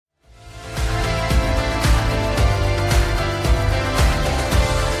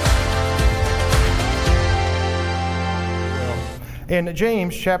In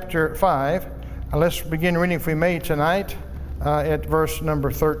James chapter 5, let's begin reading, if we may, tonight at verse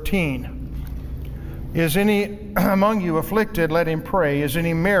number 13. Is any among you afflicted? Let him pray. Is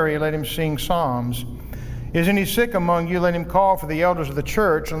any merry? Let him sing psalms. Is any sick among you? Let him call for the elders of the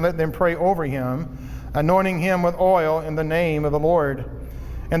church, and let them pray over him, anointing him with oil in the name of the Lord.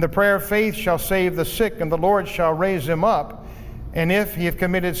 And the prayer of faith shall save the sick, and the Lord shall raise him up. And if he have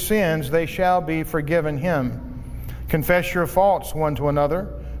committed sins, they shall be forgiven him. Confess your faults one to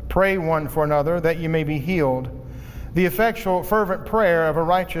another. Pray one for another, that you may be healed. The effectual, fervent prayer of a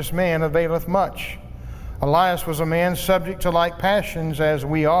righteous man availeth much. Elias was a man subject to like passions as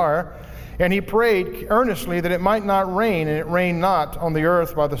we are, and he prayed earnestly that it might not rain, and it rained not on the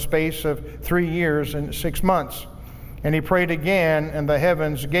earth by the space of 3 years and 6 months. And he prayed again, and the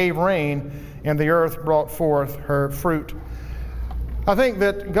heavens gave rain, and the earth brought forth her fruit. I think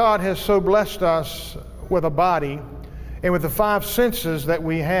that God has so blessed us with a body and with the 5 senses that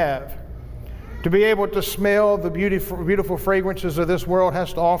we have. To be able to smell the beautiful fragrances of this world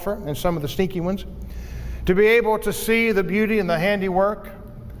has to offer, and some of the stinky ones. To be able to see the beauty and the handiwork.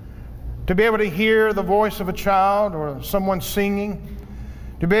 To be able to hear the voice of a child or someone singing.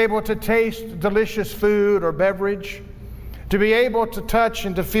 To be able to taste delicious food or beverage. To be able to touch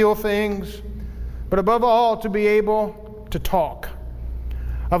and to feel things. But above all, to be able to talk.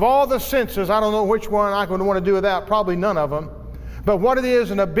 Of all the senses, I don't know which one I would want to do without, probably none of them. But what it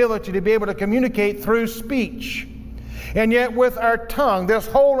is, an ability to be able to communicate through speech. And yet with our tongue, this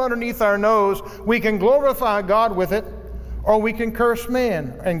hole underneath our nose, we can glorify God with it, or we can curse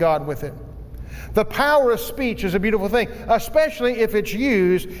man and God with it. The power of speech is a beautiful thing, especially if it's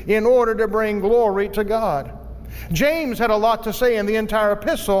used in order to bring glory to God. James had a lot to say in the entire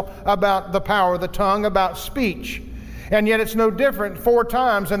epistle about the power of the tongue, about speech. And yet it's no different 4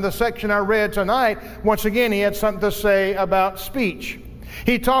 times in the section I read tonight. Once again, he had something to say about speech.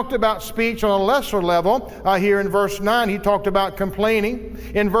 He talked about speech on a lesser level. Here in verse 9, he talked about complaining.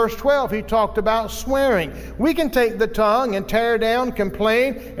 In verse 12, he talked about swearing. We can take the tongue and tear down,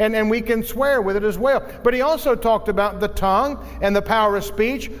 complain, and we can swear with it as well. But he also talked about the tongue and the power of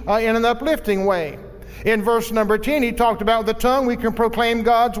speech in an uplifting way. In verse number 10, he talked about the tongue. We can proclaim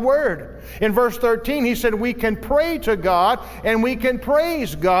God's word. In verse 13, he said we can pray to God and we can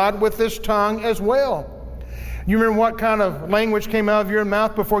praise God with this tongue as well. You remember what kind of language came out of your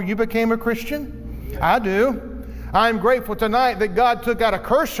mouth before you became a Christian? I do. I'm grateful tonight that God took out a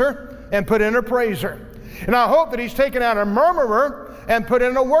curser and put in a praiser. And I hope that He's taken out a murmurer and put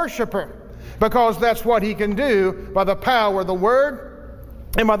in a worshiper, because that's what He can do by the power of the Word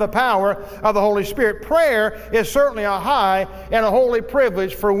and by the power of the Holy Spirit. Prayer is certainly a high and a holy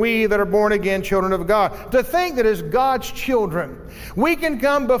privilege for we that are born again children of God. To think that as God's children, we can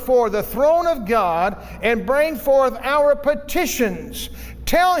come before the throne of God and bring forth our petitions.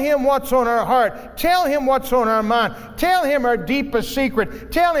 Tell Him what's on our heart. Tell Him what's on our mind. Tell Him our deepest secret.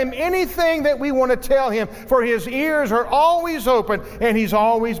 Tell Him anything that we want to tell Him, for His ears are always open and He's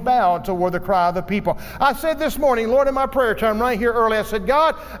always bowed toward the cry of the people. I said this morning, Lord, in my prayer time right here early, I said,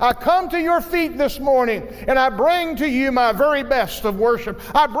 God, I come to your feet this morning and I bring to you my very best of worship.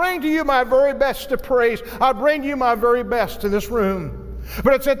 I bring to you my very best of praise. I bring to you my very best in this room.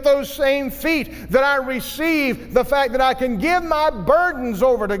 But it's at those same feet that I receive the fact that I can give my burdens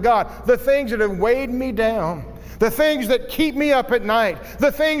over to God, the things that have weighed me down, the things that keep me up at night,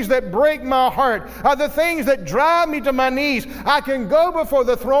 the things that break my heart, the things that drive me to my knees. I can go before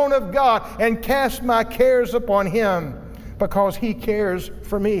the throne of God and cast my cares upon Him because He cares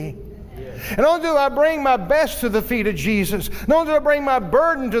for me. And not only do I bring my best to the feet of Jesus, not only do I bring my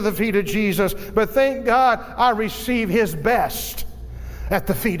burden to the feet of Jesus, but thank God I receive His best at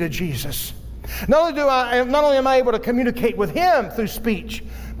the feet of Jesus. Not only am I able to communicate with Him through speech,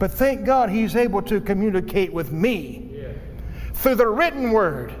 but thank God He's able to communicate with me through the written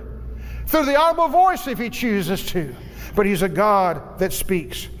word, through the audible voice if He chooses to. But He's a God that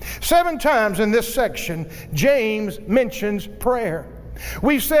speaks. 7 times in this section, James mentions prayer.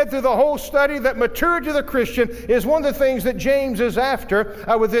 We've said through the whole study that maturity of the Christian is one of the things that James is after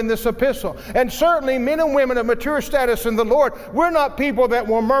within this epistle. And certainly men and women of mature status in the Lord, we're not people that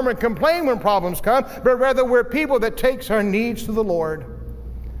will murmur and complain when problems come, but rather we're people that takes our needs to the Lord.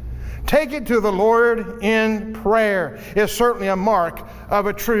 Take it to the Lord in prayer is certainly a mark of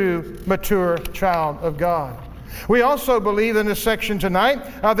a true mature child of God. We also believe in this section tonight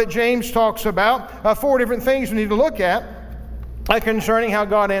that James talks about 4 different things we need to look at concerning how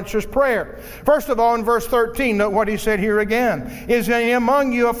God answers prayer. First of all, in verse 13, note what he said here again. Is any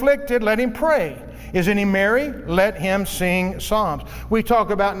among you afflicted? Let him pray. Is any merry? Let him sing psalms. We talk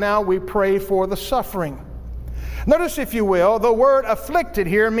about now we pray for the suffering. Notice, if you will, the word afflicted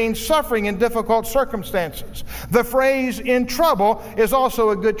here means suffering in difficult circumstances. The phrase in trouble is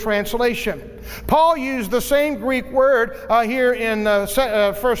also a good translation. Paul used the same Greek word here in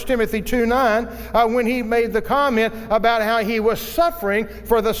 1 Timothy 2:9 when he made the comment about how he was suffering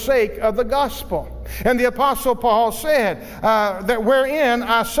for the sake of the gospel. And the Apostle Paul said that wherein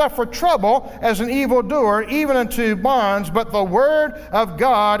I suffer trouble as an evildoer, even unto bonds, but the word of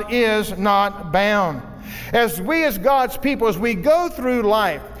God is not bound. As God's people, as we go through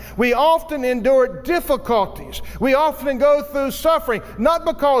life, we often endure difficulties. We often go through suffering, not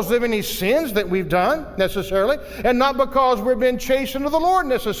because of any sins that we've done necessarily, and not because we've been chastened of the Lord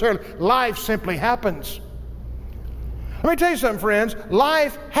necessarily. Life simply happens. Let me tell you something, friends.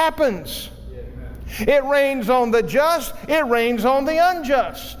 Life happens. It rains on the just, it rains on the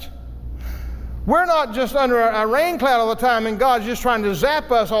unjust. We're not just under a rain cloud all the time and God's just trying to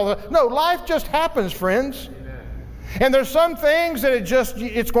zap us all the time. No, life just happens, friends. Amen. And there's some things that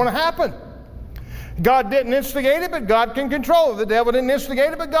it's going to happen. God didn't instigate it, but God can control it. The devil didn't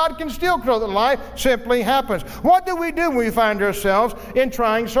instigate it, but God can still control it. Life simply happens. What do we do when we find ourselves in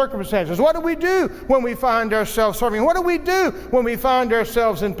trying circumstances? What do we do when we find ourselves serving? What do we do when we find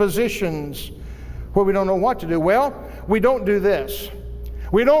ourselves in positions where we don't know what to do? Well, we don't do this.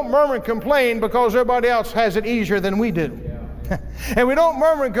 We don't murmur and complain because everybody else has it easier than we do. Yeah. And we don't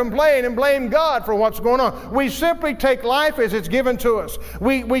murmur and complain and blame God for what's going on. We simply take life as it's given to us.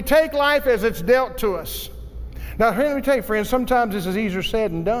 We take life as it's dealt to us. Now, let me tell you, friends, sometimes this is easier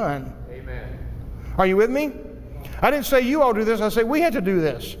said than done. Amen. Are you with me? I didn't say you all do this. I said we had to do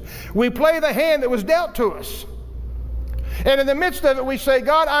this. We play the hand that was dealt to us. And in the midst of it, we say,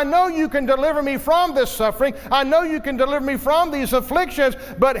 God, I know you can deliver me from this suffering. I know you can deliver me from these afflictions,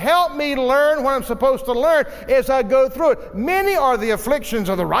 but help me learn what I'm supposed to learn as I go through it. Many are the afflictions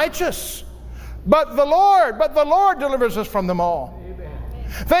of the righteous, but the Lord delivers us from them all. Amen.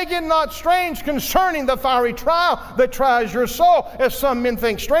 Think it not strange concerning the fiery trial that tries your soul, as some men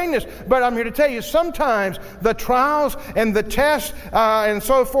think strangeness. But I'm here to tell you, sometimes the trials and the tests and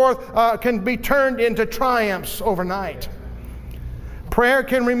so forth can be turned into triumphs overnight. Prayer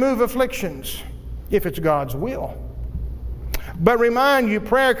can remove afflictions if it's God's will. But remind you,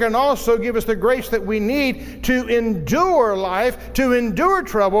 prayer can also give us the grace that we need to endure life, to endure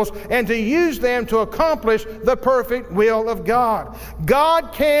troubles, and to use them to accomplish the perfect will of God.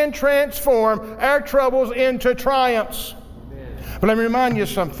 God can transform our troubles into triumphs. Amen. But let me remind you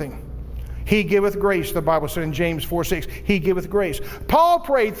something. He giveth grace, the Bible said in James 4:6. He giveth grace. Paul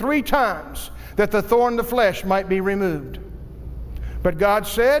prayed 3 times that the thorn in the flesh might be removed. But God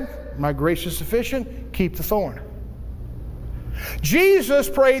said, my grace is sufficient, keep the thorn. Jesus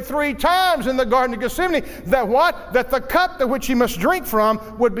prayed 3 times in the Garden of Gethsemane that what? That the cup that which he must drink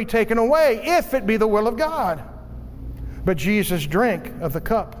from would be taken away, if it be the will of God. But Jesus drank of the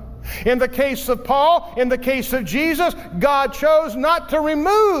cup. In the case of Paul, in the case of Jesus, God chose not to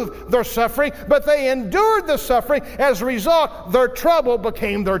remove their suffering, but they endured the suffering. As a result, their trouble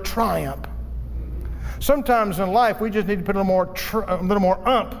became their triumph. Sometimes in life, we just need to put a little more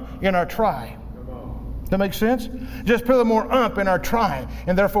ump in our try. That makes sense? Just put a little more ump in our try,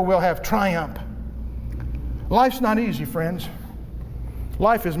 and therefore we'll have triumph. Life's not easy, friends.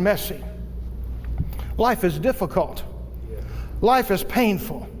 Life is messy. Life is difficult. Life is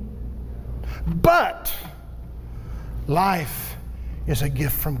painful. But life is a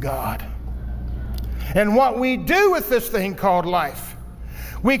gift from God. And what we do with this thing called life,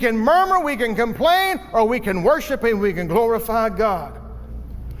 we can murmur, we can complain, or we can worship Him, we can glorify God.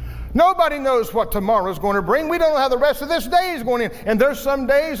 Nobody knows what tomorrow is going to bring. We don't know how the rest of this day is going to end. And there's some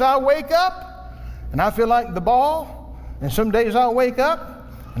days I wake up and I feel like the ball, and some days I wake up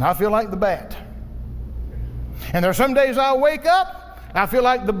and I feel like the bat. And there's some days I wake up, I feel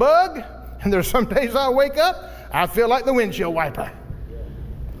like the bug, and there's some days I wake up, I feel like the windshield wiper.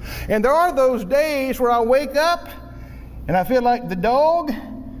 And there are those days where I wake up and I feel like the dog,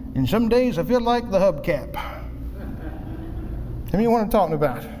 and some days I feel like the hubcap. How many know what I'm talking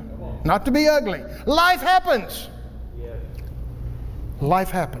about? Not to be ugly. Life happens. Yes.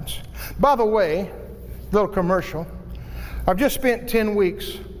 Life happens. By the way, little commercial. I've just spent 10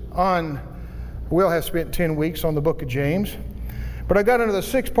 weeks will have spent 10 weeks on the book of James. But I got into the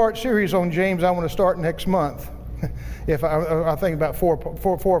 6-part series on James I want to start next month. If I think about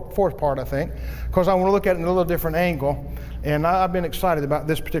fourth part, I think, because I want to look at it in a little different angle, and I've been excited about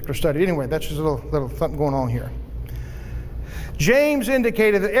this particular study. Anyway, that's just a little something going on here. James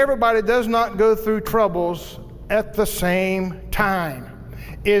indicated that everybody does not go through troubles at the same time.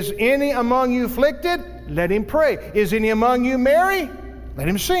 Is any among you afflicted? Let him pray. Is any among you merry? Let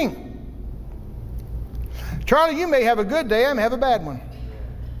him sing. Charlie, you may have a good day, I may have a bad one.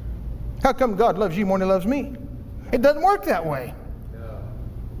 How come God loves you more than He loves me? It doesn't work that way.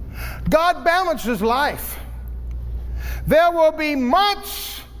 God balances life. There will be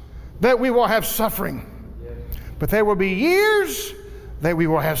months that we will have suffering, but there will be years that we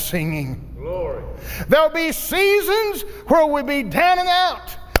will have singing. Glory. There'll be seasons where we'll be down and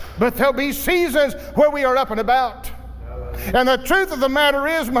out, but there'll be seasons where we are up and about. And the truth of the matter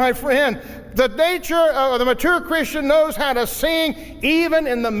is, my friend, the nature of the mature Christian knows how to sing even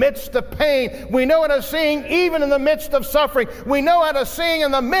in the midst of pain. We know how to sing even in the midst of suffering. We know how to sing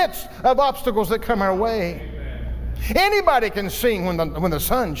in the midst of obstacles that come our way. Anybody can sing when the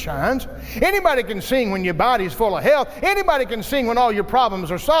sun shines. Anybody can sing when your body's full of health. Anybody can sing when all your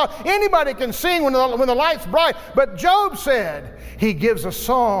problems are solved. Anybody can sing when the light's bright. But Job said he gives a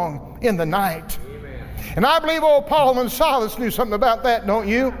song in the night. And I believe old Paul and Silas knew something about that, don't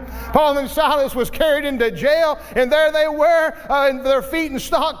you? Paul and Silas was carried into jail, and there they were, their feet in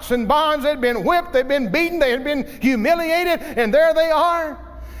stocks and bonds. They'd been whipped, they'd been beaten, they had been humiliated, and there they are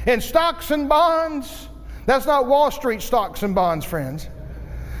in stocks and bonds. That's not Wall Street stocks and bonds, friends.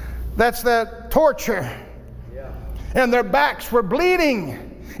 That's that torture. And their backs were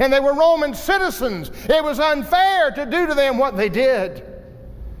bleeding, and they were Roman citizens. It was unfair to do to them what they did.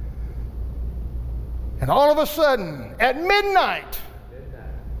 And all of a sudden, at midnight,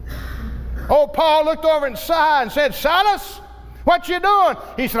 old Paul looked over and sighed and said, "Silas, what you doing?"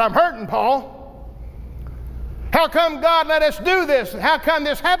 He said, "I'm hurting, Paul. How come God let us do this? How come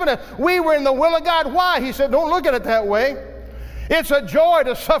this happened? We were in the will of God. Why?" He said, "Don't look at it that way. It's a joy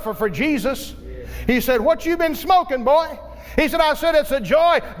to suffer for Jesus." He said, "What you been smoking, boy?" He said, "I said it's a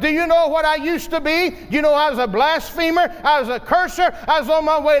joy. Do you know what I used to be? You know, I was a blasphemer. I was a curser. I was on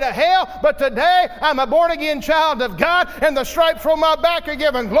my way to hell. But today, I'm a born-again child of God, and the stripes from my back are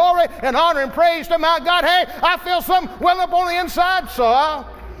giving glory and honor and praise to my God. Hey, I feel something well up on the inside, so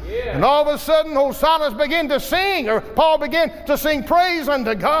And all of a sudden, old Silas began to sing, or Paul began to sing praise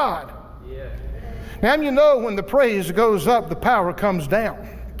unto God. Now, you know, when the praise goes up, the power comes down.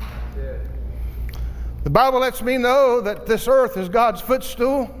 The Bible lets me know that this earth is God's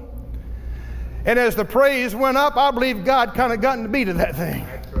footstool. And as the praise went up, I believe God kind of got in the beat of that thing.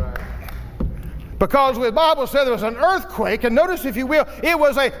 That's right. Because the Bible said there was an earthquake, and notice, if you will, it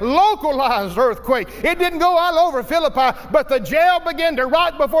was a localized earthquake. It didn't go all over Philippi, but the jail began to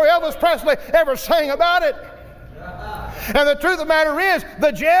rock before Elvis Presley ever sang about it. And the truth of the matter is,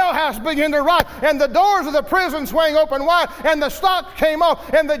 the jailhouse began to rock, and the doors of the prison swung open wide, and the stocks came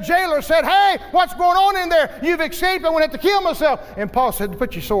off, and the jailer said, "Hey, what's going on in there? You've escaped. I went to kill myself." And Paul said,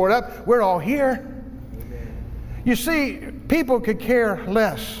 "Put your sword up. We're all here." You see, people could care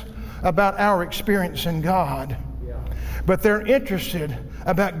less about our experience in God, but they're interested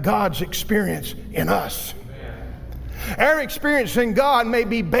about God's experience in us. Our experience in God may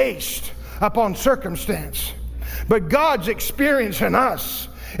be based upon circumstance, but God's experience in us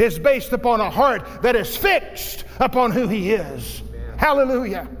is based upon a heart that is fixed upon who He is. Amen.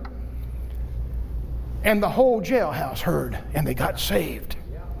 Hallelujah. And the whole jailhouse heard, and they got saved.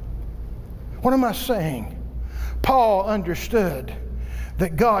 What am I saying? Paul understood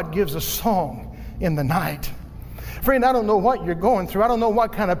that God gives a song in the night. Friend, I don't know what you're going through. I don't know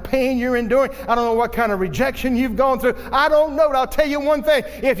what kind of pain you're enduring. I don't know what kind of rejection you've gone through. I don't know, but I'll tell you one thing.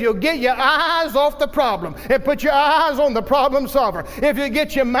 If you'll get your eyes off the problem and put your eyes on the problem solver, if you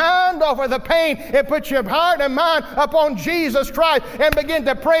get your mind off of the pain and put your heart and mind upon Jesus Christ and begin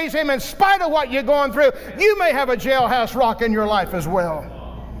to praise Him in spite of what you're going through, you may have a jailhouse rock in your life as well.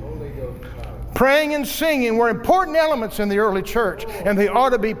 Praying and singing were important elements in the early church, and they ought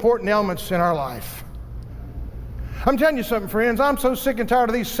to be important elements in our life. I'm telling you something, friends. I'm so sick and tired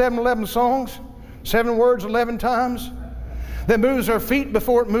of these 7-11 songs, 7 words 11 times, that moves our feet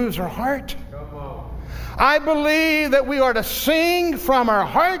before it moves our heart. I believe that we are to sing from our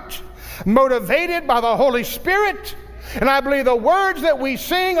heart, motivated by the Holy Spirit. And I believe the words that we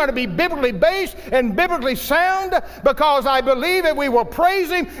sing are to be biblically based and biblically sound, because I believe that we will praise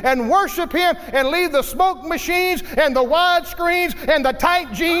Him and worship Him and leave the smoke machines and the wide screens and the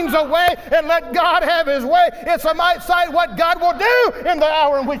tight jeans away and let God have His way. It's a might sight what God will do in the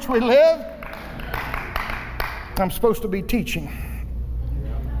hour in which we live. I'm supposed to be teaching.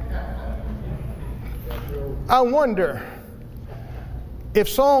 I wonder if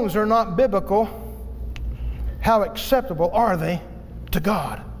songs are not biblical, how acceptable are they to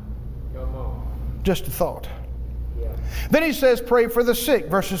God? Just a thought. Then he says, pray for the sick,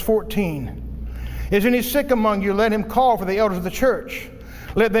 verses 14. Is any sick among you? Let him call for the elders of the church.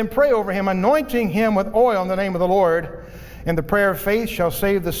 Let them pray over him, anointing him with oil in the name of the Lord. And the prayer of faith shall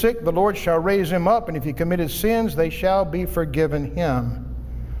save the sick. The Lord shall raise him up. And if he committed sins, they shall be forgiven him.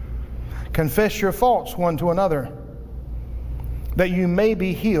 Confess your faults one to another, that you may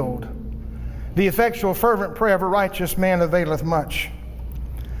be healed. The effectual fervent prayer of a righteous man availeth much.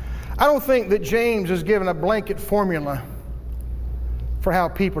 I don't think that James is given a blanket formula for how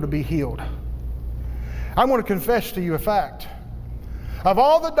people to be healed. I want to confess to you a fact. Of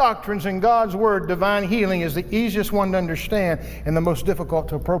all the doctrines in God's Word, divine healing is the easiest one to understand and the most difficult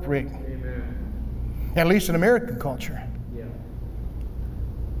to appropriate. Amen. At least in American culture. Yeah.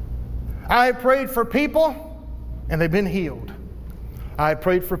 I have prayed for people and they've been healed. I have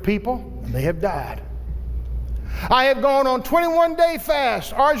prayed for people and they have died. I have gone on 21-day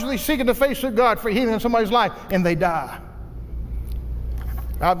fast, ardently seeking the face of God for healing in somebody's life, and they die.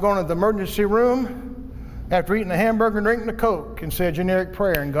 I've gone to the emergency room after eating a hamburger and drinking a Coke and said a generic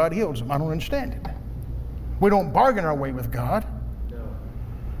prayer, and God heals them. I don't understand it. We don't bargain our way with God. No.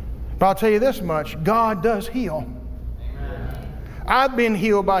 But I'll tell you this much, God does heal. Amen. I've been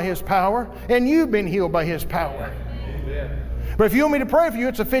healed by His power, and you've been healed by His power. Amen. But if you want me to pray for you,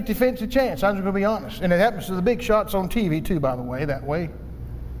 it's a 50-50 chance. I'm just going to be honest. And it happens to the big shots on TV too, by the way, that way.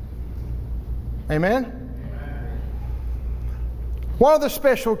 Amen? One of the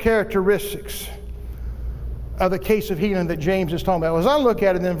special characteristics of the case of healing that James is talking about, as I look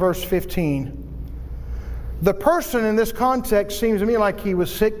at it in verse 15, the person in this context seems to me like he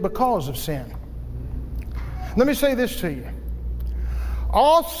was sick because of sin. Let me say this to you.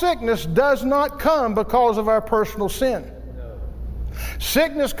 All sickness does not come because of our personal sin.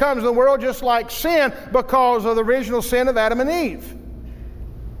 Sickness comes in the world just like sin because of the original sin of Adam and Eve.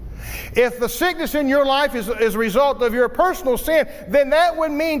 If the sickness in your life is a result of your personal sin, then that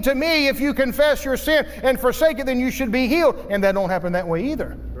would mean to me, if you confess your sin and forsake it, then you should be healed. And that don't happen that way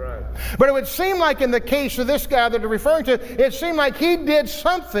either. Right. But it would seem like in the case of this guy that they're referring to, it seemed like he did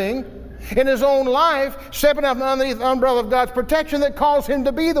something in his own life, stepping out underneath the umbrella of God's protection, that caused him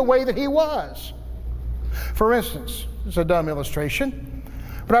to be the way that he was. For instance, it's a dumb illustration,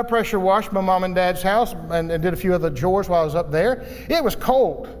 but I pressure washed my mom and dad's house and did a few other chores while I was up there. It was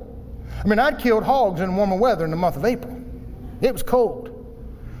cold. I mean, I'd killed hogs in warmer weather in the month of April. It was cold.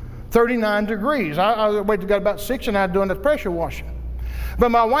 39 degrees. I waited got about 6 and I was doing the pressure washing. But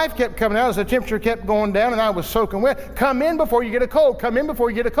my wife kept coming out as the temperature kept going down and I was soaking wet. Come in before you get a cold. Come in before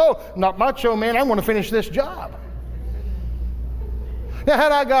you get a cold. Not macho, man. I want to finish this job. Now,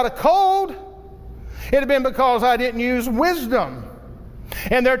 had I got a cold, it'd have been because I didn't use wisdom.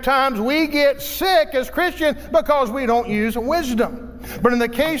 And there are times we get sick as Christians because we don't use wisdom. But in the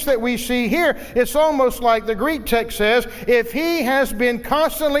case that we see here, it's almost like the Greek text says, if he has been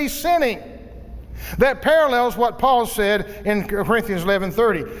constantly sinning. That parallels what Paul said in Corinthians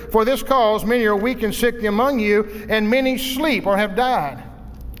 11:30. For this cause many are weak and sick among you, and many sleep or have died.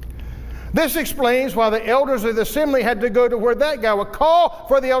 This explains why the elders of the assembly had to go to where that guy would call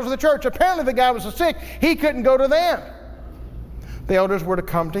for the elders of the church. Apparently the guy was so sick, he couldn't go to them. The elders were to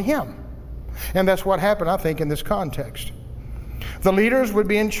come to him. And that's what happened, I think, in this context. The leaders would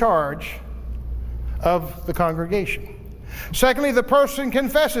be in charge of the congregation. Secondly, the person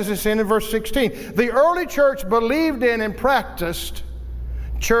confesses his sin in verse 16. The early church believed in and practiced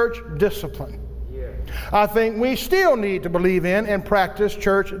church discipline. Yeah. I think we still need to believe in and practice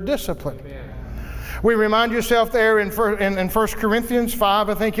church discipline. Amen. We remind yourself there in 1 Corinthians 5,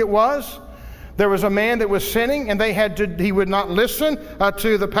 I think it was. There was a man that was sinning, and he would not listen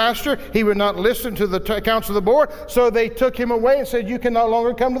to the pastor. He would not listen to the council of the board. So they took him away and said, you can no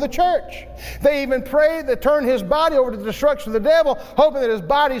longer come to the church. They even prayed to turn his body over to the destruction of the devil, hoping that his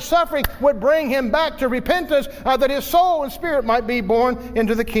body's suffering would bring him back to repentance, that his soul and spirit might be born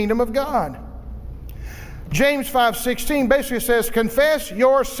into the kingdom of God. James 5:16 basically says, confess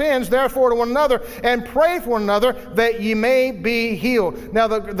your sins therefore to one another and pray for one another that ye may be healed. Now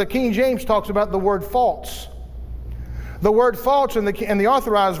the King James talks about the word faults. The word faults in the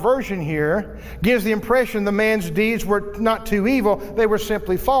authorized version here gives the impression the man's deeds were not too evil, they were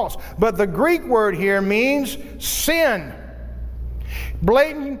simply false. But the Greek word here means sin.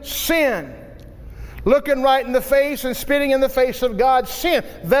 Blatant sin. Looking right in the face and spitting in the face of God's sin.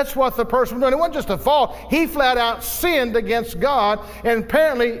 That's what the person was doing. It wasn't just a fault. He flat out sinned against God and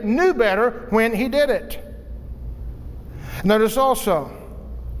apparently knew better when he did it. Notice also,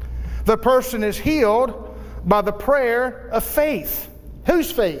 the person is healed by the prayer of faith.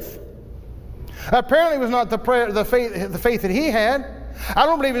 Whose faith? Apparently it was not the faith that he had. I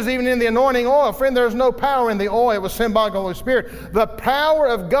don't believe it was even in the anointing oil. Friend, there's no power in the oil. It was symbolic of the Holy Spirit. The power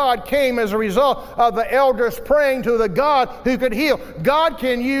of God came as a result of the elders praying to the God who could heal. God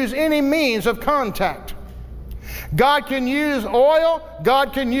can use any means of contact. God can use oil.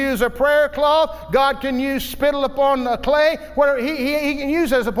 God can use a prayer cloth. God can use spittle upon clay. Whatever he can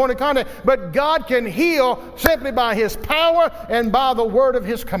use as a point of contact. But God can heal simply by His power and by the word of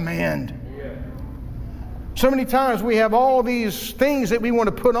His command. So many times we have all these things that we want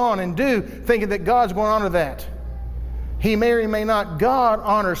to put on and do, thinking that God's going to honor that. He may or may not. God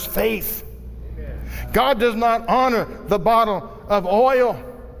honors faith. God does not honor the bottle of oil.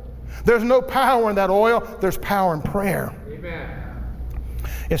 There's no power in that oil. There's power in prayer. Amen.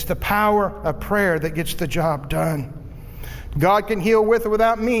 It's the power of prayer that gets the job done. God can heal with or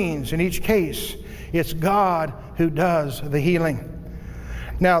without means. In each case, it's God who does the healing.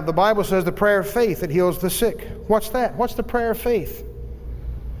 Now, the Bible says the prayer of faith that heals the sick. What's that? What's the prayer of faith?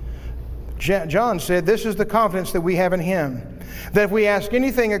 John said, this is the confidence that we have in Him, that if we ask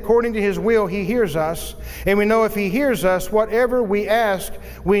anything according to His will, He hears us. And we know if He hears us, whatever we ask,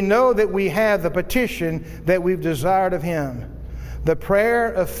 we know that we have the petition that we've desired of Him. The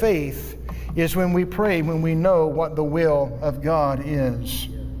prayer of faith is when we pray, when we know what the will of God is.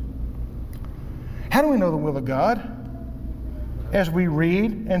 How do we know the will of God? As we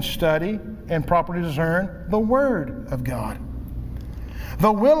read and study and properly discern the Word of God.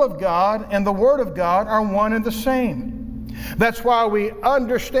 The will of God and the Word of God are one and the same. That's why we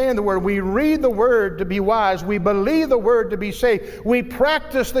understand the Word. We read the Word to be wise. We believe the Word to be safe. We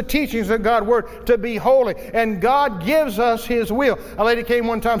practice the teachings of God's Word to be holy. And God gives us His will. A lady came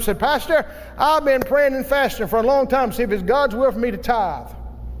one time and said, Pastor, I've been praying and fasting for a long time to see if it's God's will for me to tithe.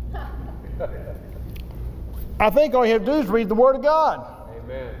 I think all you have to do is read the Word of God.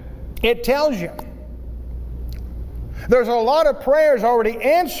 Amen. It tells you. There's a lot of prayers already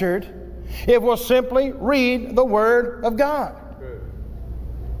answered if we'll simply read the Word of God. Good.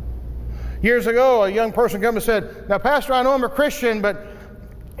 Years ago, a young person came and said, now, Pastor, I know I'm a Christian, but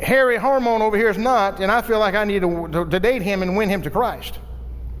Harry Harmon over here is not, and I feel like I need to date him and win him to Christ.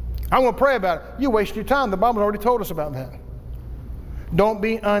 I'm going to pray about it. You waste your time. The Bible's already told us about that. Don't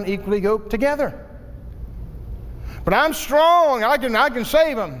be unequally yoked together. But I'm strong. I can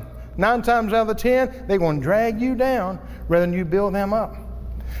save them. 9 times out of the 10, they're going to drag you down rather than you build them up.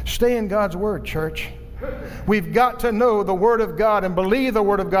 Stay in God's Word, church. We've got to know the Word of God and believe the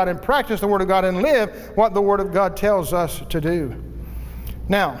Word of God and practice the Word of God and live what the Word of God tells us to do.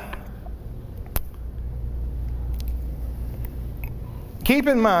 Now, keep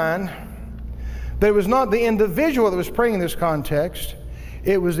in mind that it was not the individual that was praying in this context.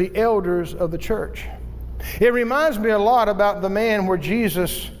 It was the elders of the church. It reminds me a lot about the man where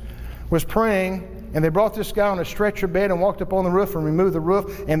Jesus was praying, and they brought this guy on a stretcher bed and walked up on the roof and removed the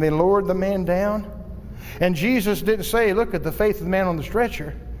roof, and they lowered the man down. And Jesus didn't say, look at the faith of the man on the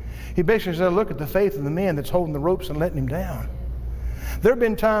stretcher. He basically said, look at the faith of the man that's holding the ropes and letting him down. There have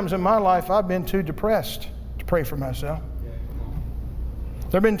been times in my life I've been too depressed to pray for myself.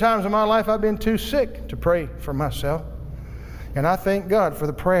 There have been times in my life I've been too sick to pray for myself. And I thank God for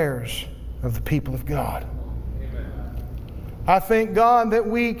the prayers of the people of God. Amen. I thank God that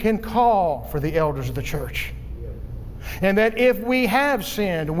we can call for the elders of the church. And that if we have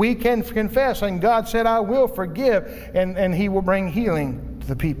sinned, we can confess. And God said, I will forgive. And He will bring healing to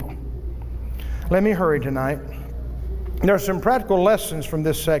the people. Let me hurry tonight. There are some practical lessons from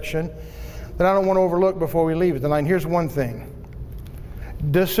this section that I don't want to overlook before we leave it tonight. And here's one thing.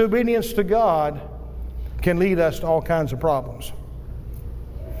 Disobedience to God can lead us to all kinds of problems.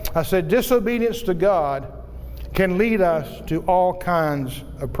 I said disobedience to God can lead us to all kinds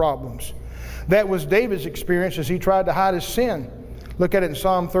of problems. That was David's experience as he tried to hide his sin. Look at it in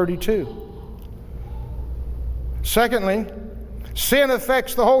Psalm 32. Secondly, sin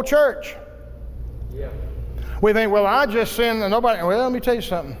affects the whole church. Yeah. We think, well, I just sinned and nobody... Well, let me tell you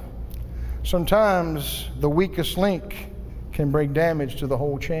something. Sometimes the weakest link can bring damage to the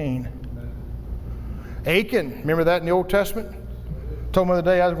whole chain. Achan, remember that in the Old Testament? Told me the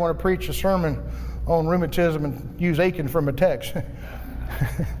other day I was going to preach a sermon on rheumatism and use Achan from a text.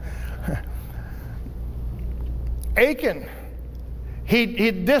 Achan,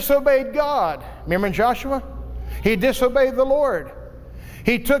 he disobeyed God. Remember in Joshua? He disobeyed the Lord.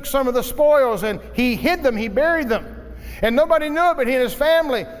 He took some of the spoils and he hid them, he buried them. And nobody knew it but he and his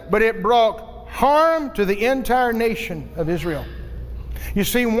family. But it brought harm to the entire nation of Israel. You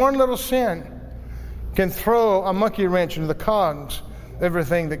see, one little sin can throw a monkey wrench into the cogs of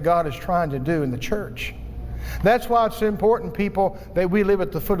everything that God is trying to do in the church. That's why it's important, people, that we live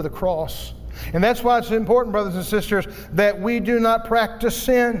at the foot of the cross. And that's why it's important, brothers and sisters, that we do not practice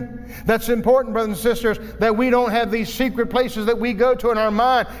sin. That's important, brothers and sisters, that we don't have these secret places that we go to in our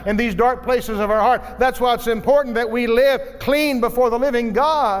mind and these dark places of our heart. That's why it's important that we live clean before the living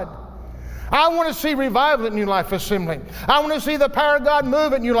God. I want to see revival at New Life Assembly. I want to see the power of God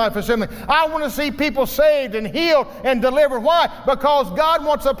move at New Life Assembly. I want to see people saved and healed and delivered. Why? Because God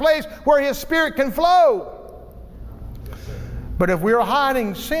wants a place where His Spirit can flow. But if we're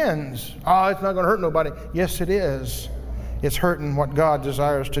hiding sins, it's not going to hurt nobody. Yes, it is. It's hurting what God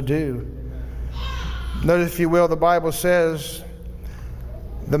desires to do. Notice, if you will, the Bible says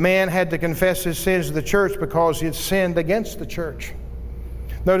the man had to confess his sins to the church because he had sinned against the church.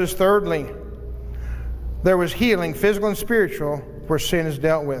 Notice, thirdly, there was healing, physical and spiritual, where sin is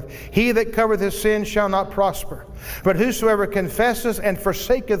dealt with. He that covereth his sins shall not prosper, but whosoever confesses and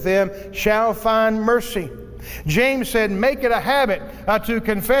forsaketh them shall find mercy. James said, make it a habit to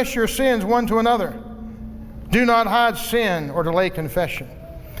confess your sins one to another. Do not hide sin or delay confession.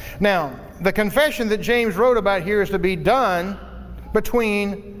 Now, the confession that James wrote about here is to be done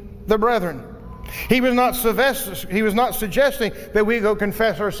between the brethren. He was not suggesting that we go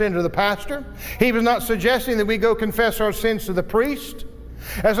confess our sin to the pastor. He was not suggesting that we go confess our sins to the priest.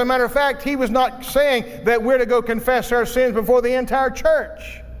 As a matter of fact, he was not saying that we're to go confess our sins before the entire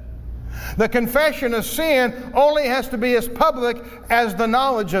church. The confession of sin only has to be as public as the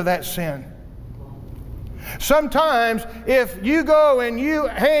knowledge of that sin. Sometimes if you go and you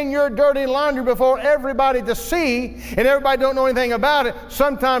hang your dirty laundry before everybody to see and everybody don't know anything about it,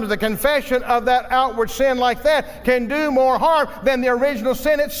 sometimes the confession of that outward sin like that can do more harm than the original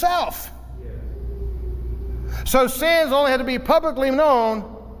sin itself. So sins only have to be publicly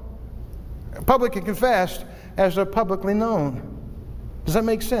known, publicly confessed as they're publicly known. Does that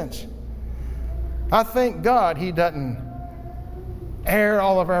make sense? I thank God He doesn't air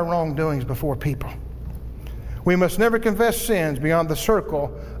all of our wrongdoings before people. We must never confess sins beyond the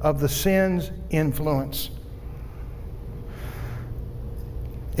circle of the sin's influence.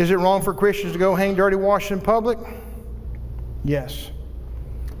 Is it wrong for Christians to go hang dirty wash in public? Yes,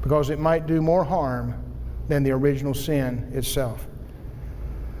 because it might do more harm than the original sin itself.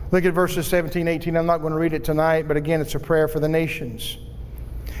 Look at verses 17, 18. I'm not going to read it tonight, but again, it's a prayer for the nations.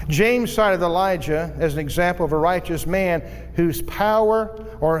 James cited Elijah as an example of a righteous man whose power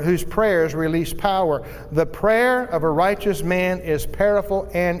or whose prayers release power. The prayer of a righteous man is powerful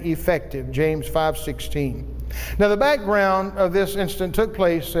and effective. James 5:16. Now, the background of this incident took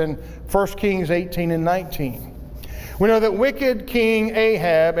place in 1 Kings 18 and 19. We know that wicked King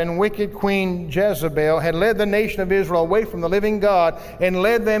Ahab and wicked Queen Jezebel had led the nation of Israel away from the living God and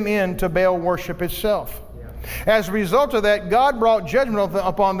led them into Baal worship itself. As a result of that, God brought judgment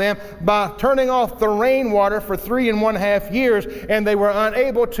upon them by turning off the rainwater for 3.5 years, and they were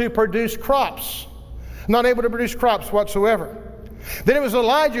unable to produce crops. Not able to produce crops whatsoever. Then it was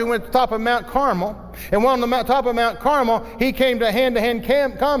Elijah who went to the top of Mount Carmel, and while on the top of Mount Carmel, he came to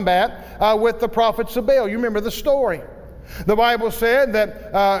hand-to-hand combat with the prophets of Baal. You remember the story. The Bible said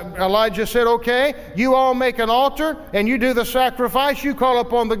that Elijah said, okay, you all make an altar and you do the sacrifice. You call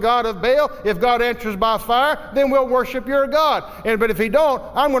upon the God of Baal. If God answers by fire, then we'll worship your God. But if He don't,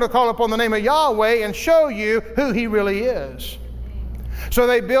 I'm going to call upon the name of Yahweh and show you who He really is. So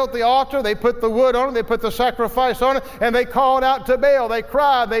they built the altar, they put the wood on it, they put the sacrifice on it, and they called out to Baal. They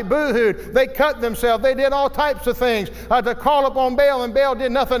cried, they boo-hooed, they cut themselves, they did all types of things to call upon Baal, and Baal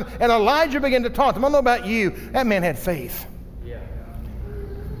did nothing. And Elijah began to taunt them. I don't know about you, that man had faith.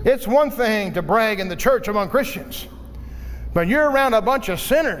 It's one thing to brag in the church among Christians, but you're around a bunch of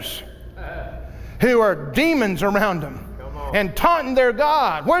sinners who are demons around them and taunting their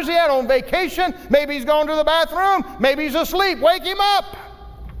God. Where's he at, on vacation? Maybe he's gone to the bathroom. Maybe he's asleep. Wake him up.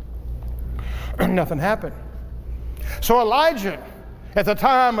 Nothing happened. So Elijah, at the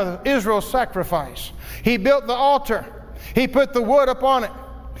time of Israel's sacrifice, he built the altar. He put the wood upon it.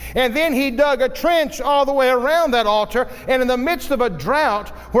 And then he dug a trench all the way around that altar. And in the midst of a drought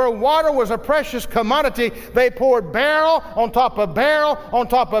where water was a precious commodity, they poured barrel on top of barrel on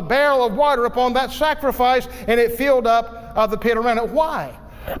top of barrel of water upon that sacrifice, and it filled up the pit around it. Why?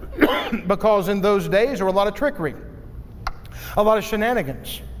 Because in those days there were a lot of trickery, a lot of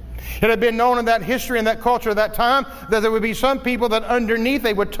shenanigans. It had been known in that history and that culture at that time that there would be some people that underneath,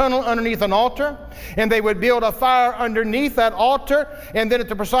 they would tunnel underneath an altar, and they would build a fire underneath that altar, and then at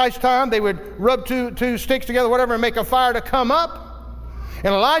the precise time they would rub two sticks together, whatever, and make a fire to come up.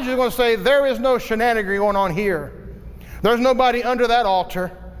 And Elijah is going to say, there is no shenanigan going on here. There's nobody under that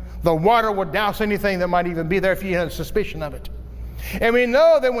altar. The water would douse anything that might even be there if you had a suspicion of it. And we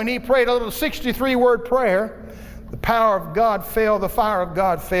know that when he prayed a little 63-word prayer, the power of God fell, the fire of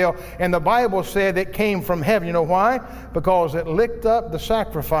God fell, and the Bible said it came from heaven. You know why? Because it licked up the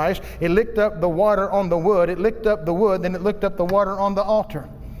sacrifice, it licked up the water on the wood, it licked up the wood, then it licked up the water on the altar.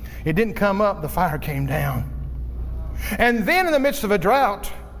 It didn't come up, the fire came down. And then in the midst of a drought,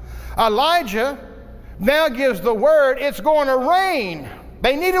 Elijah now gives the word, it's going to rain.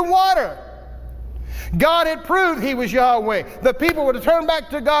 They needed water. God had proved he was Yahweh. The people would have turned back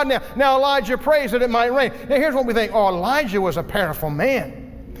to God now. Now Elijah prays that it might rain. Now here's what we think. Oh, Elijah was a powerful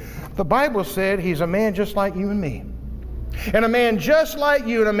man. The Bible said he's a man just like you and me. And a man just like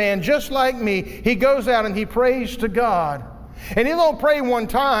you and a man just like me, he goes out and he prays to God. And he don't pray one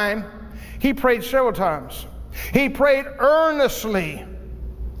time. He prayed several times. He prayed earnestly.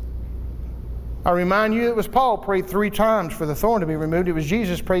 I remind you, it was Paul prayed 3 times for the thorn to be removed. It was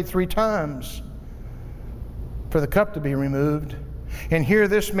Jesus prayed 3 times for the cup to be removed. And here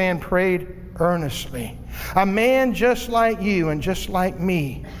this man prayed earnestly. A man just like you and just like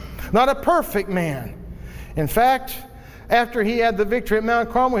me. Not a perfect man. In fact, after he had the victory at Mount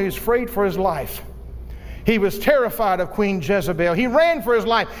Carmel, he was afraid for his life. He was terrified of Queen Jezebel. He ran for his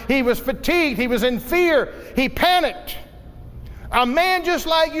life. He was fatigued. He was in fear. He panicked. A man just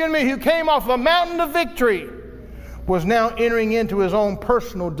like you and me who came off the mountain of victory was now entering into his own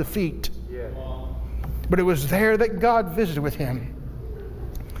personal defeat. But it was there that God visited with him.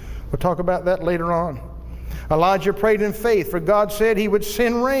 We'll talk about that later on. Elijah prayed in faith, for God said he would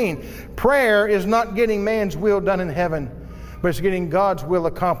send rain. Prayer is not getting man's will done in heaven, but it's getting God's will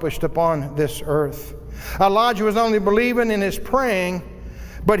accomplished upon this earth. Elijah was not only believing in his praying,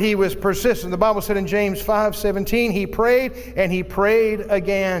 but he was persistent. The Bible said in James 5:17, he prayed and he prayed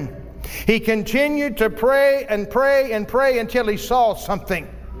again. He continued to pray and pray and pray until he saw something.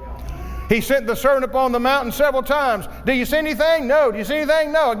 He sent the servant up on the mountain several times. Do you see anything? No. Do you see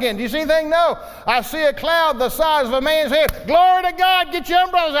anything? No. Again, do you see anything? No. I see a cloud the size of a man's head. Glory to God. Get your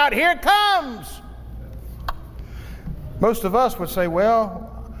umbrellas out. Here it comes. Most of us would say,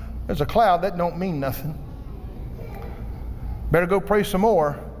 well, there's a cloud. That don't mean nothing. Better go pray some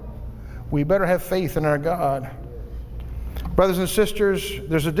more. We better have faith in our God. Brothers and sisters,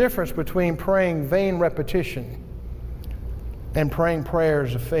 there's a difference between praying vain repetition and praying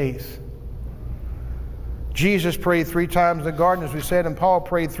prayers of faith. Jesus prayed 3 times in the garden, as we said, and Paul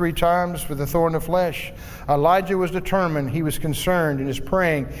prayed 3 times for the thorn of flesh. Elijah was determined. He was concerned in his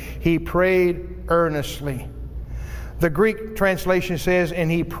praying. He prayed earnestly. The Greek translation says, and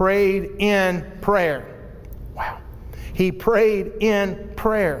he prayed in prayer. Wow. He prayed in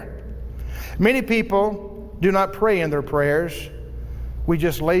prayer. Many people do not pray in their prayers. We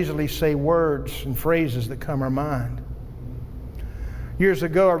just lazily say words and phrases that come our mind. Years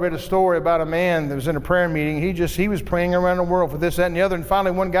ago, I read a story about a man that was in a prayer meeting. He was praying around the world for this, that, and the other. And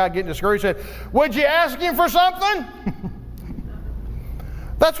finally, one guy getting discouraged said, would you ask him for something?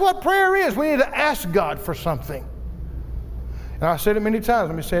 That's what prayer is. We need to ask God for something. And I said it many times.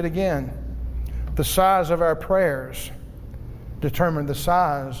 Let me say it again. The size of our prayers determine the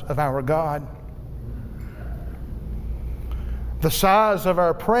size of our God. The size of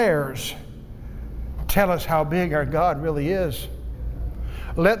our prayers tell us how big our God really is.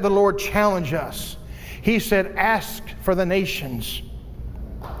 Let the Lord challenge us. He said, ask for the nations.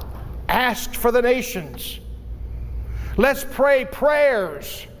 Ask for the nations. Let's pray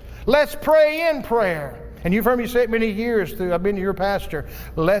prayers. Let's pray in prayer. And you've heard me say it many years through, I've been your pastor.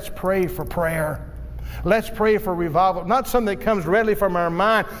 Let's pray for prayer. Let's pray for revival. Not something that comes readily from our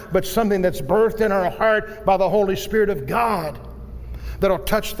mind, but something that's birthed in our heart by the Holy Spirit of God that'll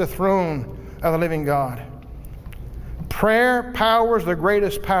touch the throne of the living God. Prayer power is the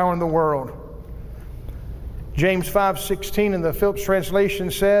greatest power in the world. James 5:16 in the Phillips translation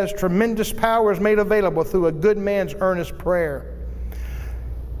says, tremendous power is made available through a good man's earnest prayer.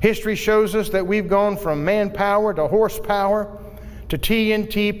 History shows us that we've gone from manpower to horsepower to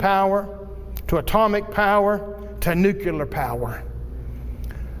TNT power to atomic power to nuclear power.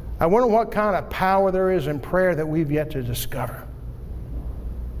 I wonder what kind of power there is in prayer that we've yet to discover.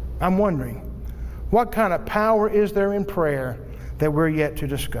 I'm wondering, what kind of power is there in prayer that we're yet to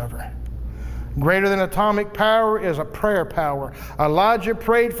discover? Greater than atomic power is a prayer power. Elijah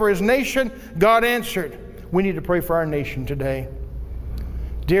prayed for his nation. God answered. We need to pray for our nation today.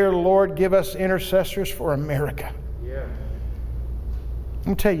 Dear Lord, give us intercessors for America. Yeah. Let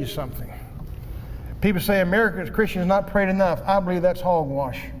me tell you something. People say American Christians not prayed enough. I believe that's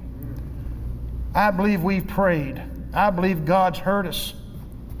hogwash. I believe we've prayed. I believe God's heard us.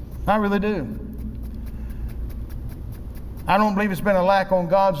 I really do. I don't believe it's been a lack on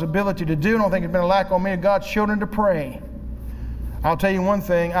God's ability to do. I don't think it's been a lack on many of God's children to pray. I'll tell you one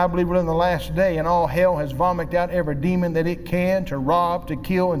thing. I believe we're in the last day, and all hell has vomited out every demon that it can to rob, to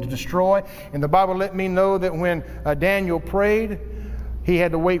kill, and to destroy. And the Bible let me know that when Daniel prayed, he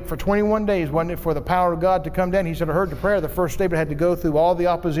had to wait for 21 days, wasn't it, for the power of God to come down. He said, I heard the prayer the first day, but had to go through all the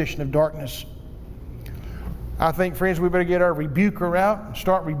opposition of darkness. I think, friends, we better get our rebuker out and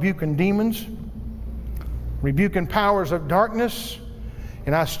start rebuking demons, rebuking powers of darkness.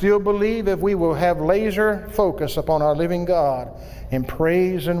 And I still believe if we will have laser focus upon our living God in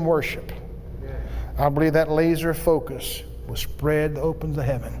praise and worship, I believe that laser focus will spread the opens of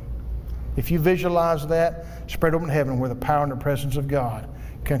heaven. If you visualize that, spread open heaven where the power and the presence of God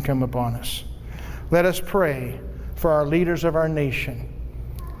can come upon us. Let us pray for our leaders of our nation,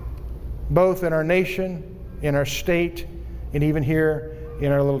 both in our nation, in our state, and even here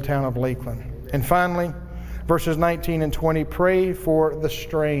in our little town of Lakeland. And finally, verses 19 and 20, pray for the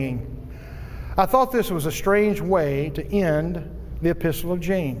straying. I thought this was a strange way to end the Epistle of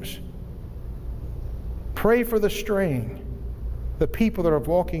James. Pray for the straying, the people that are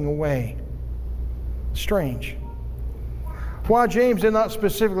walking away. Strange. Why James did not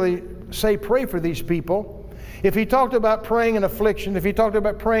specifically say pray for these people, if he talked about praying in affliction, if he talked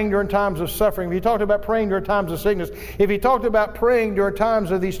about praying during times of suffering, if he talked about praying during times of sickness, if he talked about praying during times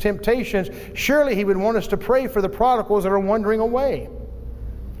of these temptations, surely he would want us to pray for the prodigals that are wandering away.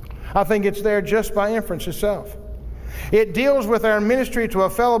 I think it's there just by inference itself. It deals with our ministry to a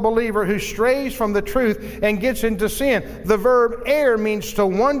fellow believer who strays from the truth and gets into sin. The verb err means to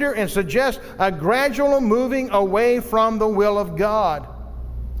wander and suggests a gradual moving away from the will of God.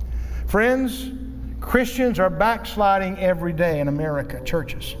 Friends, Christians are backsliding every day in America,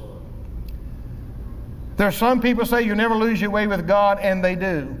 churches. There are some people say you never lose your way with God, and they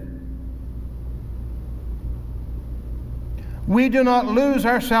do. We do not lose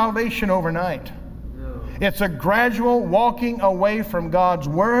our salvation overnight. It's a gradual walking away from God's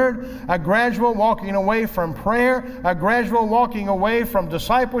Word, a gradual walking away from prayer, a gradual walking away from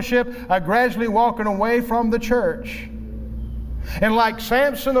discipleship, a gradually walking away from the church. And like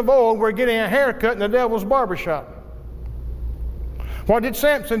Samson of old, we're getting a haircut in the devil's barbershop. What did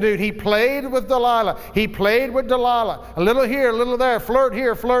Samson do? He played with Delilah. He played with Delilah. A little here, a little there, flirt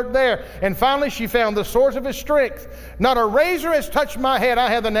here, flirt there. And finally she found the source of his strength. Not a razor has touched my head. I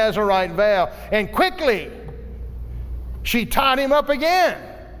have the Nazarite vow. And quickly she tied him up again.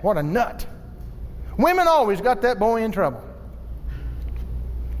 What a nut. Women always got that boy in trouble.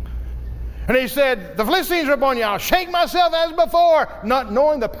 And he said, the Philistines are upon you. I'll shake myself as before, not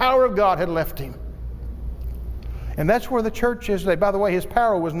knowing the power of God had left him. And that's where the church is today. By the way, his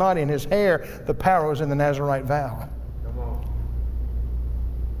power was not in his hair. The power was in the Nazarite vow.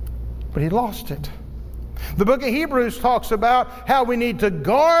 But he lost it. The book of Hebrews talks about how we need to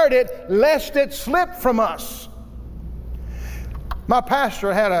guard it lest it slip from us. My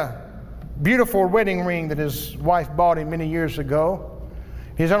pastor had a beautiful wedding ring that his wife bought him many years ago.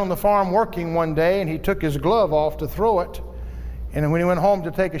 He was out on the farm working one day, and he took his glove off to throw it. And when he went home to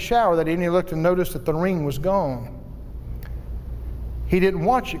take a shower that evening, he looked and noticed that the ring was gone. He didn't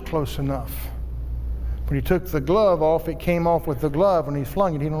watch it close enough. When he took the glove off, it came off with the glove, and he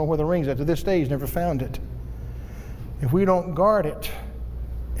flung it. He didn't know where the ring's at. To this day, he's never found it. If we don't guard it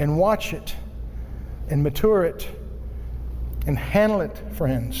and watch it and mature it and handle it,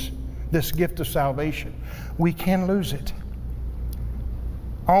 friends, this gift of salvation, we can lose it.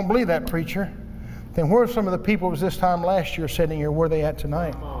 I don't believe that, preacher. Then where are some of the people who was this time last year sitting here? Where are they at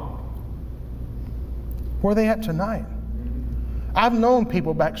tonight? Where are they at tonight? I've known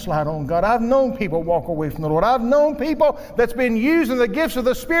people backslide on God. I've known people walk away from the Lord. I've known people that's been using the gifts of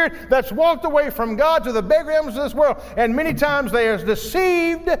the Spirit that's walked away from God to the beggar elements of this world. And many times they are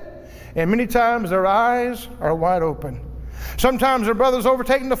deceived, and many times their eyes are wide open. Sometimes their brother's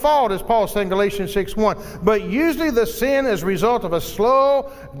overtaken the fault, as Paul said in Galatians 6:1. But usually the sin is a result of a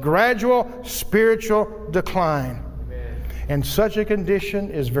slow, gradual, spiritual decline. Amen. And such a condition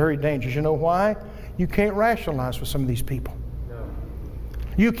is very dangerous. You know why? You can't rationalize with some of these people. No.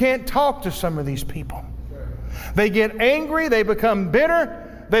 You can't talk to some of these people. Sure. They get angry, they become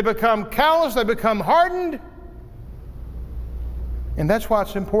bitter, they become callous, they become hardened. And that's why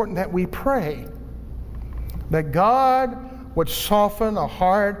it's important that we pray that God would soften a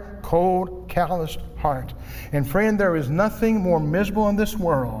hard, cold, calloused heart. And friend, there is nothing more miserable in this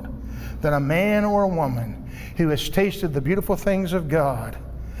world than a man or a woman who has tasted the beautiful things of God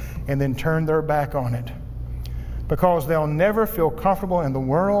and then turned their back on it. Because they'll never feel comfortable in the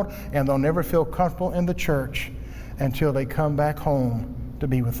world, and they'll never feel comfortable in the church until they come back home to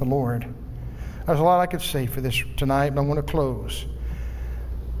be with the Lord. There's a lot I could say for this tonight, but I want to close.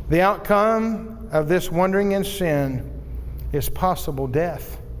 The outcome of this wandering in sin is possible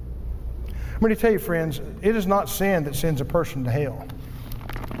death. I'm going to tell you, friends, it is not sin that sends a person to hell.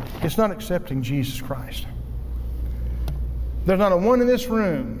 It's not accepting Jesus Christ. There's not a one in this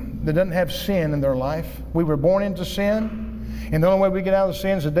room that doesn't have sin in their life. We were born into sin, and the only way we get out of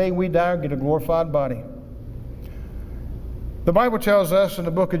sin is the day we die or get a glorified body. The Bible tells us in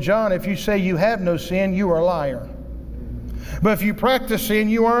the book of John, if you say you have no sin, you are a liar. But if you practice sin,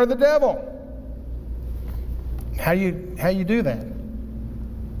 you are the devil. How you do that?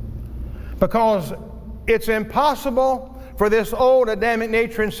 Because it's impossible for this old Adamic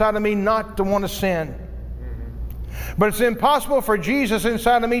nature inside of me not to want to sin. But it's impossible for Jesus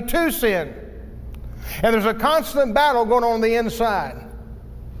inside of me to sin. And there's a constant battle going on the inside.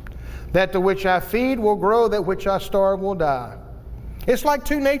 That to which I feed will grow, that which I starve will die. It's like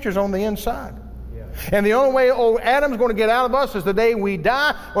two natures on the inside. Yeah. And the only way old Adam's going to get out of us is the day we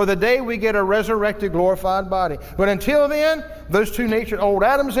die or the day we get a resurrected, glorified body. But until then, those two natures, old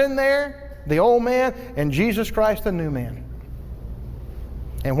Adam's in there, the old man, and Jesus Christ, the new man.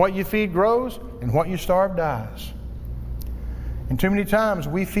 And what you feed grows, and what you starve dies. And too many times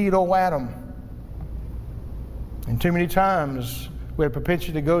we feed old Adam. And too many times we have a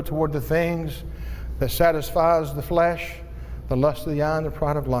propensity to go toward the things that satisfies the flesh, the lust of the eye, and the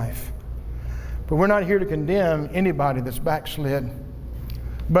pride of life. But we're not here to condemn anybody that's backslid.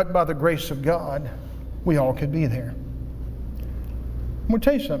 But by the grace of God, we all could be there. I'm going to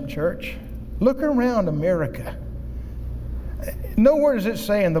tell you something, church. Look around America. Nowhere does it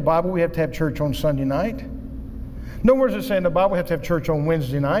say in the Bible we have to have church on Sunday night. Nowhere does it say in the Bible we have to have church on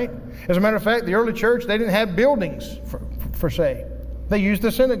Wednesday night. As a matter of fact, the early church, they didn't have buildings per se. They used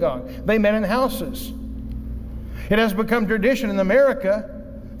the synagogue. They met in houses. It has become tradition in America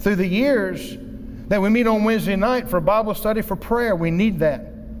through the years that we meet on Wednesday night for Bible study, for prayer. We need that.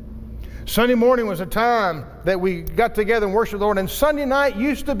 Sunday morning was a time that we got together and worshiped the Lord, and Sunday night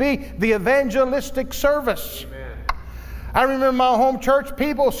used to be the evangelistic service. Amen. I remember my home church,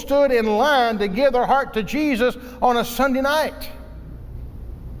 people stood in line to give their heart to Jesus on a Sunday night.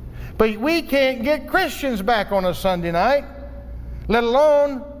 But we can't get Christians back on a Sunday night, let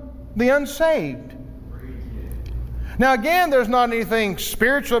alone the unsaved. Now again, there's not anything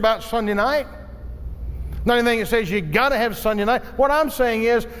spiritual about Sunday night. Not anything that says you got to have Sunday night. What I'm saying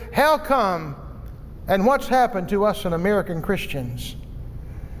is, how come and what's happened to us in American Christians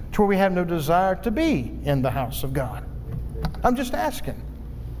to where we have no desire to be in the house of God? I'm just asking.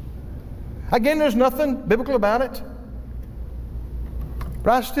 Again, there's nothing biblical about it.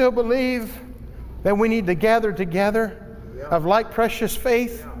 But I still believe that we need to gather together of like precious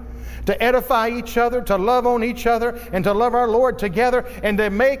faith, to edify each other, to love on each other, and to love our Lord together, and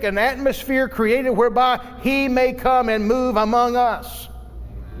to make an atmosphere created whereby He may come and move among us.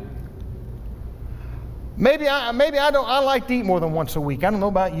 Maybe I like to eat more than once a week. I don't know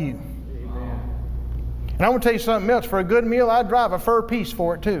about you. And I'm going to tell you something else. For a good meal, I'd drive a fur piece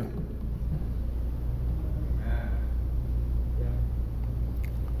for it too.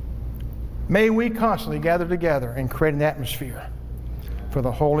 May we constantly gather together and create an atmosphere for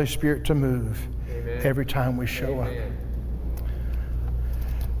the Holy Spirit to move. Amen. Every time we show Amen.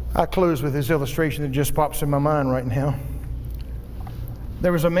 Up. I close with this illustration that just pops in my mind right now.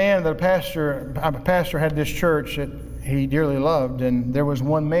 There was a man that a pastor had this church that he dearly loved, and there was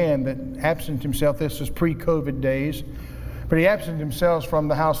one man that absented himself. This was pre-COVID days, but he absented himself from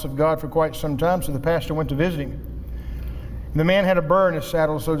the house of God for quite some time, so the pastor went to visit him. And the man had a burr in his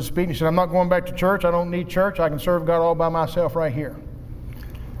saddle, so to speak. He said, I'm not going back to church. I don't need church. I can serve God all by myself right here.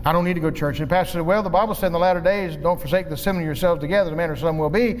 I don't need to go to church. And the pastor said, well, the Bible said in the latter days, don't forsake the assembling yourselves together, as a manner some will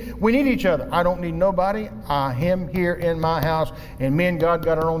be. We need each other. I don't need nobody. I am here in my house, and me and God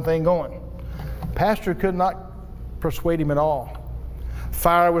got our own thing going. Pastor could not persuade him at all.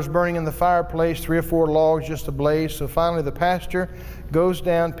 Fire was burning in the fireplace, 3 or 4 logs just ablaze. So finally the pastor goes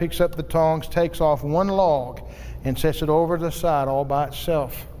down, picks up the tongs, takes off one log, and sets it over to the side all by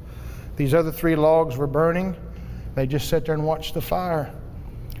itself. These other 3 logs were burning. They just sat there and watched the fire.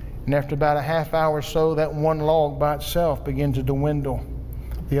 And after about a half hour or so, that one log by itself began to dwindle.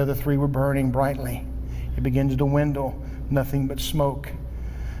 The other 3 were burning brightly. It began to dwindle, nothing but smoke.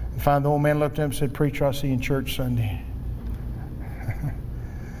 And finally the old man looked at him and said, Preacher, I'll see you in church Sunday.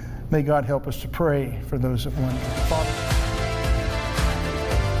 May God help us to pray for those that want. Father.